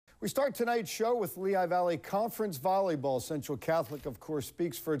We start tonight's show with Lehigh Valley Conference Volleyball. Central Catholic, of course,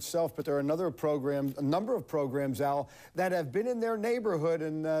 speaks for itself, but there are a number of programs, Al, that have been in their neighborhood,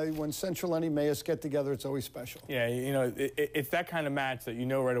 and when Central and Emmaus get together, it's always special. Yeah, you know, it's that kind of match that you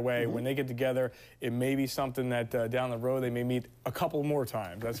know right away. When they get together, it may be something that down the road they may meet a couple more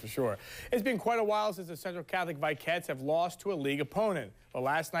times, that's for sure. It's been quite a while since the Central Catholic Vicecs have lost to a league opponent. But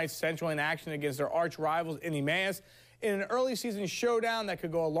last night, Central in action against their arch rivals in Emmaus, in an early season showdown that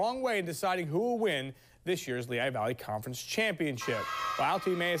could go a long way in deciding who will win this year's Lehigh Valley Conference Championship. Well, out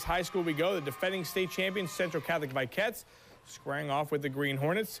to Emmaus High School we go. The defending state champion Central Catholic Vicecs squaring off with the Green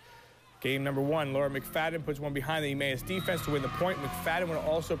Hornets. Game number one, Laura McFadden puts one behind the Emmaus defense to win the point. McFadden would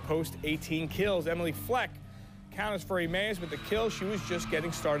also post 18 kills. Emily Fleck counters for Emmaus with the kill. She was just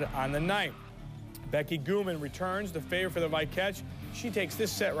getting started on the night. Becky Gooman returns the favor for the Vicecs. She takes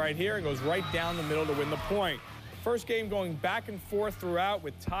this set right here and goes right down the middle to win the point. First game going back and forth throughout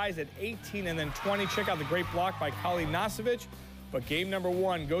with ties at 18 and then 20. Check out the great block by Kali Nasevich. But game number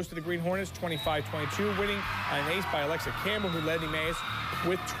one goes to the Green Hornets, 25-22, winning on an ace by Alexa Campbell, who led Emmaus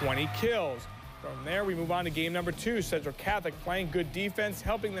with 20 kills. From there, we move on to game number two. Central Catholic playing good defense,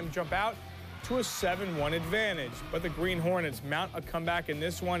 helping them jump out to a 7-1 advantage. But the Green Hornets mount a comeback in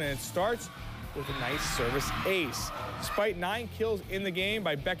this one, and it starts with a nice service ace. Despite 9 kills in the game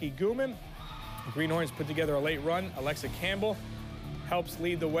by Becky Gooman, the Green Hornets put together a late run. Alexa Campbell helps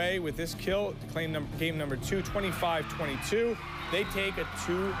lead the way with this kill to claim game number two, 25-22. They take a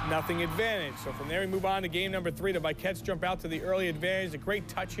 2-0 advantage. So from there, we move on to game number three. The Vicecs jump out to the early advantage. A great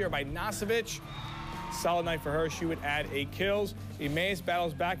touch here by Nasevich. Solid night for her. She would add 8 kills. Emmaus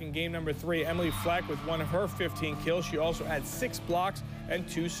battles back in game number three. Emily Fleck with one of her 15 kills. She also adds 6 blocks and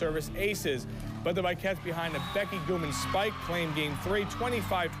 2 service aces. But the Vicecs behind a Becky Gooman spike claim game three,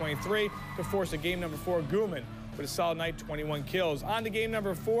 25-23, to force a game number 4 Gooman with a solid night, 21 kills. On to game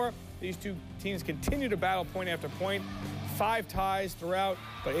number 4. These two teams continue to battle point after point. 5 ties throughout,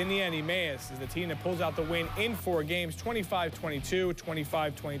 but in the end, Emmaus is the team that pulls out the win in 4 games, 25-22,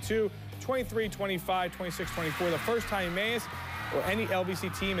 25-22, 23-25, 26-24. The first time Emmaus or any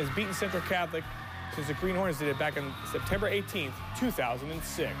LVC team has beaten Central Catholic since the Green Hornets did it back on September 18th,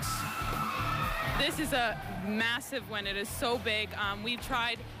 2006. This is a massive win. It is so big.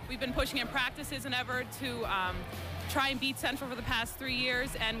 We've been pushing in practices and ever to try and beat Central for the past 3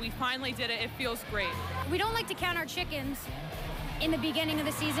 years, and we finally did it. It feels great. We don't like to count our chickens in the beginning of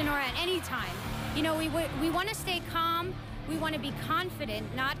the season or at any time. You know, we want to stay calm, we want to be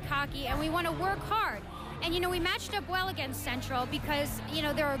confident, not cocky, and we want to work hard. And, you know, we matched up well against Central because, you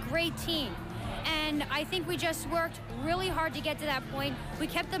know, they're a great team. And I think we just worked really hard to get to that point. We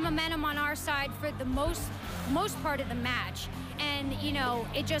kept the momentum on our side for the most part of the match. And, you know,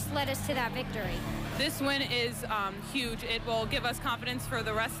 it just led us to that victory. This win is huge. It will give us confidence for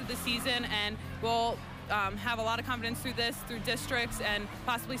the rest of the season, and we'll have a lot of confidence through districts and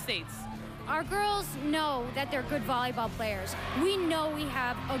possibly states. Our girls know that they're good volleyball players. We know we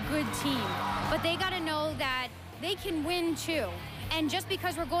have a good team, but they got to know that they can win too. And just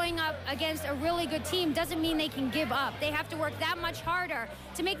because we're going up against a really good team doesn't mean they can give up. They have to work that much harder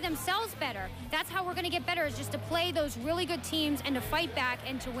to make themselves better. That's how we're going to get better, is just to play those really good teams and to fight back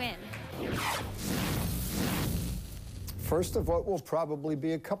and to win. First of what will probably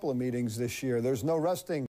be a couple of meetings this year. There's no resting